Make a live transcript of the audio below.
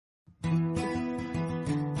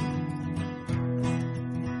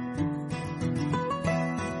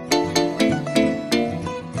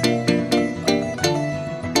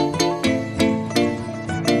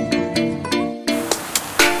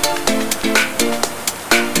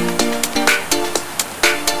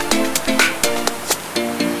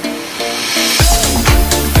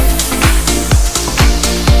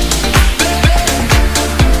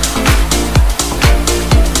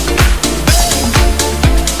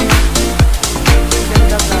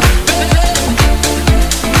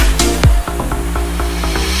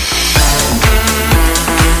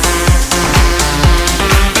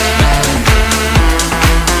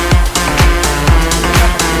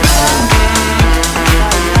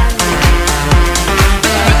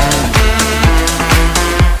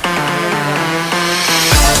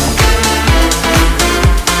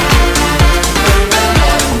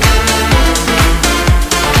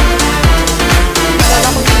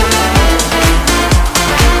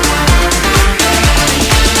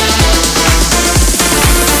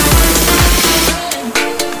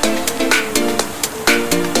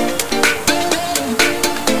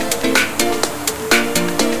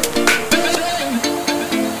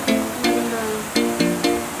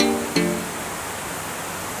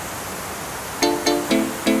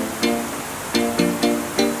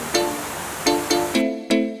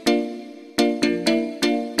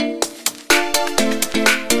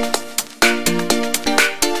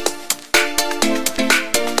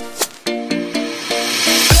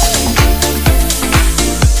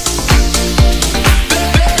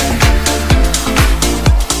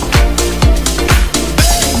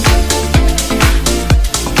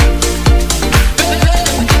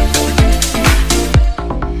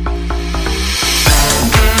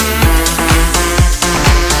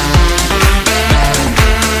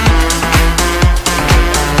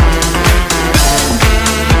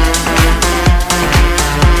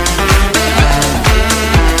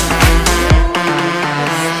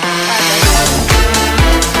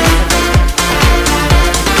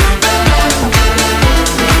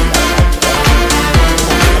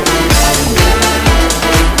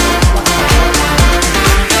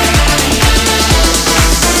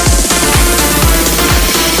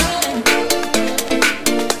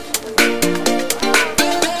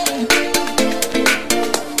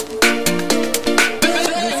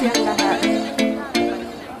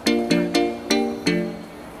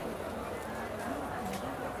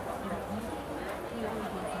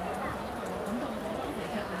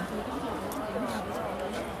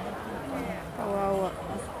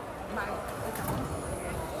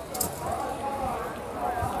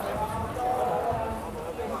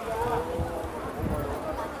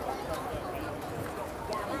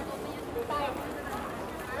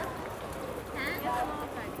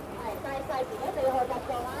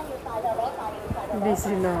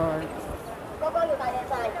Busy lahat. 嗰個要大嘅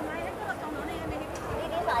細，呢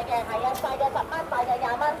啲大嘅係啊，細嘅10蚊，大嘅20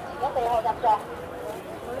蚊，如果備號入座。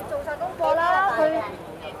佢做晒功課啦，佢。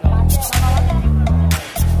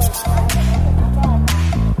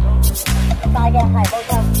大嘅係冇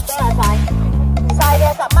錯，都係細。細嘅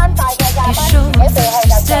10蚊，大嘅20蚊，自己備號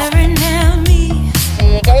入座。自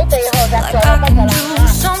己備號入座就得㗎啦。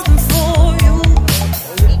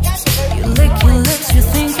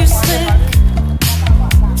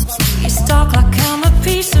Talk like I'm a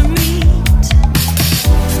piece of meat.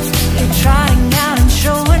 You're trying out and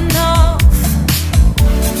showing off.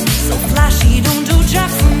 So flashy, don't do jack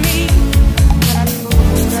for me.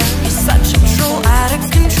 You're such a troll, out of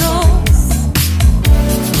control.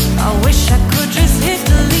 I wish I could just hit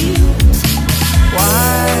delete.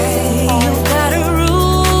 Why you gotta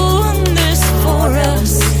ruin this for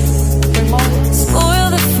us? Spoil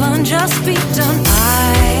the fun, just be done.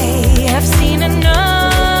 I have seen enough.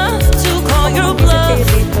 Your bluff.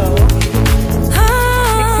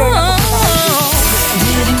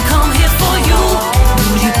 Didn't come here for you.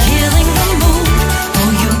 You're killing the mood.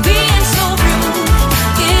 Oh, you being so rude.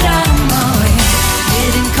 Get out of my way.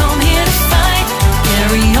 Didn't come here to fight.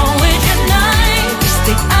 Carry on with your night.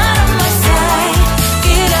 Stay out of my sight.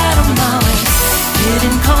 Get out of my way.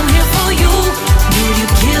 Didn't come here for you.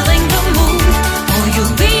 You're killing the mood. Oh, you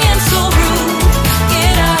being so rude.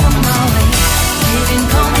 Get out of my way. Didn't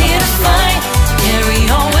come here to fight. Carry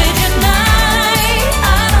on with your night.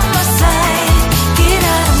 Out of my sight. Get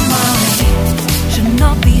out of my way. Should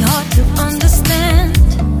not be hard to understand.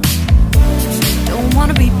 Don't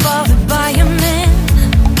wanna be bothered by a man.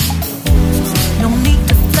 No need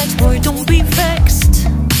to flex, boy, don't be vexed.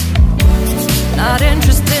 Not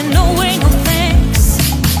interested, no way, no thanks.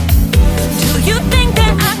 Do you think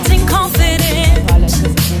they're acting confident?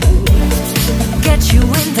 Get you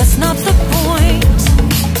in, that's not the point.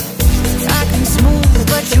 Smooth,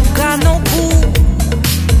 but you got no cool.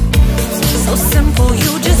 So simple,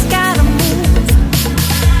 you just gotta move.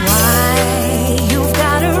 Why you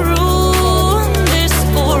gotta ruin this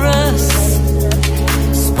for us?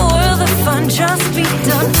 Spoil the fun, just be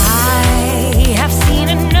done. I have seen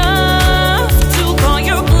enough to call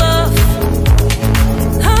your bluff.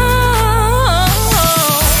 Oh,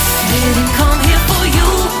 didn't come here for you.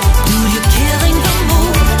 Dude, you're killing the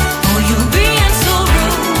mood. Oh, you being so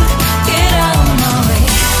rude. Get out of my way.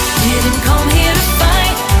 Didn't come here to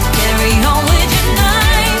fight. Carry on with your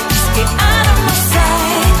night. Just get out of my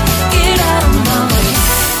sight. Get out of my way.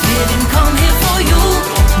 Didn't come here for you.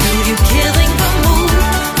 Dude, you're killing the mood.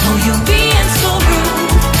 Oh, you being so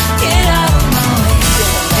rude. Get out of my way.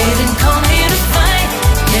 Didn't come here to fight.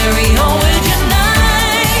 Carry on with your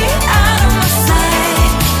night. Out of my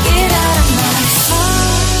sight. Get out of my sight.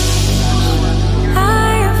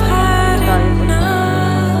 I have had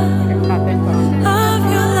enough of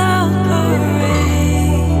your loud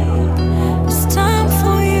parade. It's time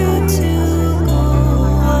for you to go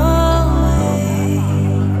away.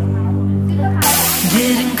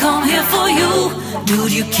 Didn't come here for you.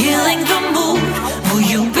 Dude, you're killing the mood. Oh,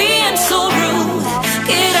 you being so rude.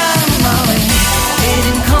 Get out of my way.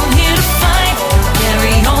 Didn't come here to fight.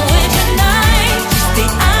 Carry on with your night. Stay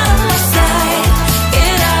out of my sight.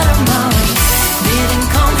 Get out of my way. Didn't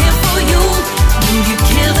come here for you. Dude, you're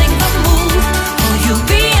killing the mood. Oh, you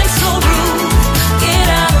being so rude. Get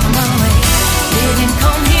out of my way. Didn't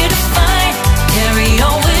come here to fight. Carry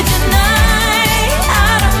on with your night.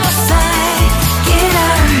 Out of my sight. Get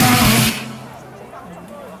out of my way.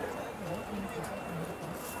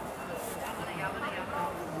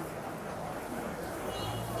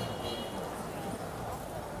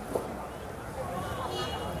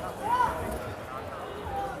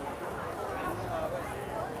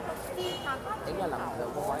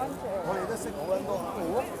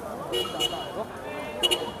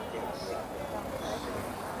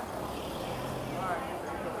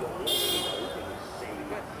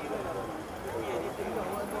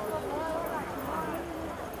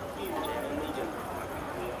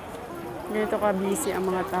 Ganito ka busy ang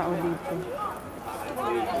mga tao dito.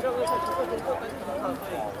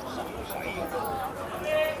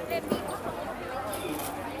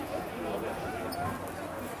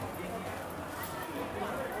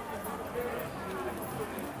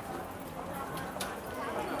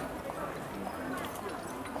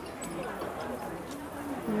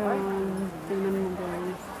 Yan, tingnan mo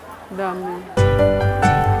guys. Dami.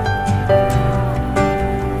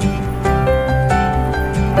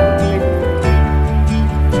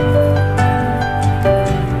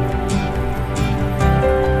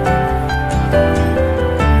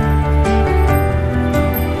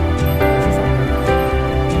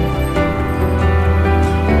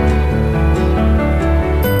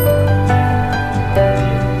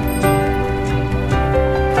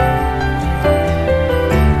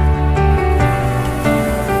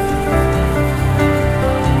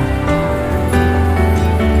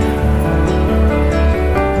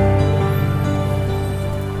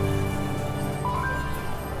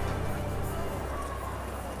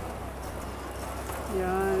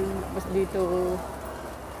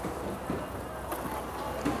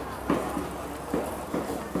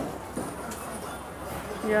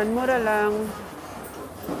 Yan, mura lang.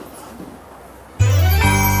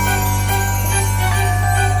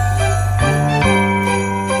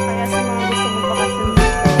 Kaya sa mga gusto magbakasyon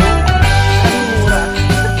dito, ang mura.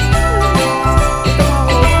 Ito mga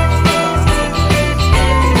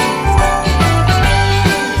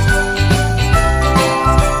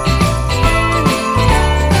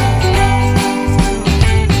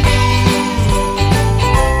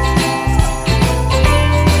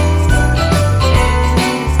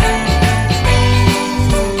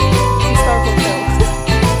Star Hotel.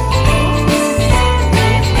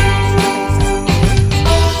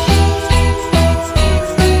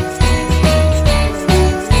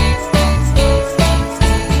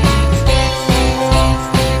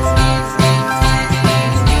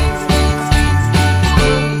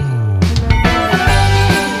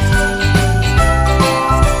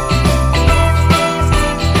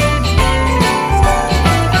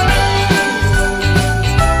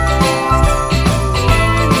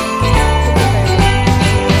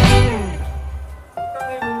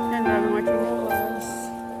 Yan, marami mga chihuahuas.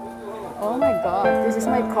 Oh my God, this is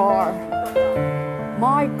my car.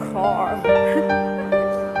 My car.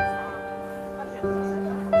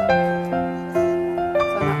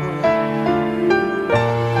 Sana all.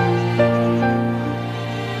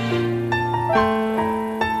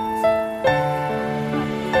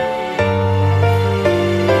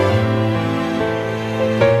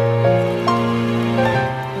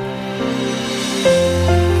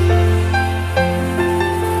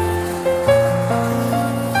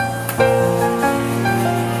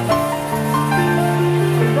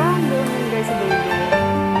 Ang ganda yun guys sa dulo.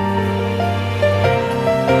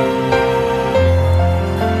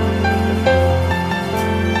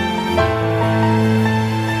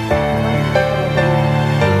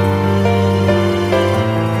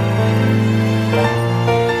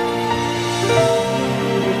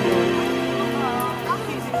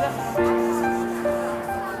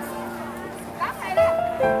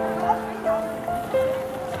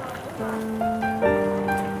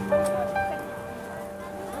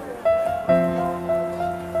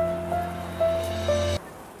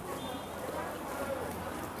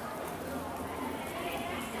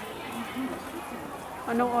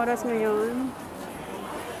 Anong oras ngayon?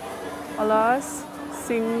 Alas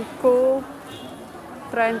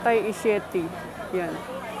 5:37. Yan.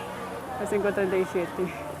 Alas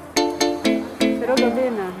 5:37. Pero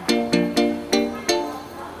gabi na.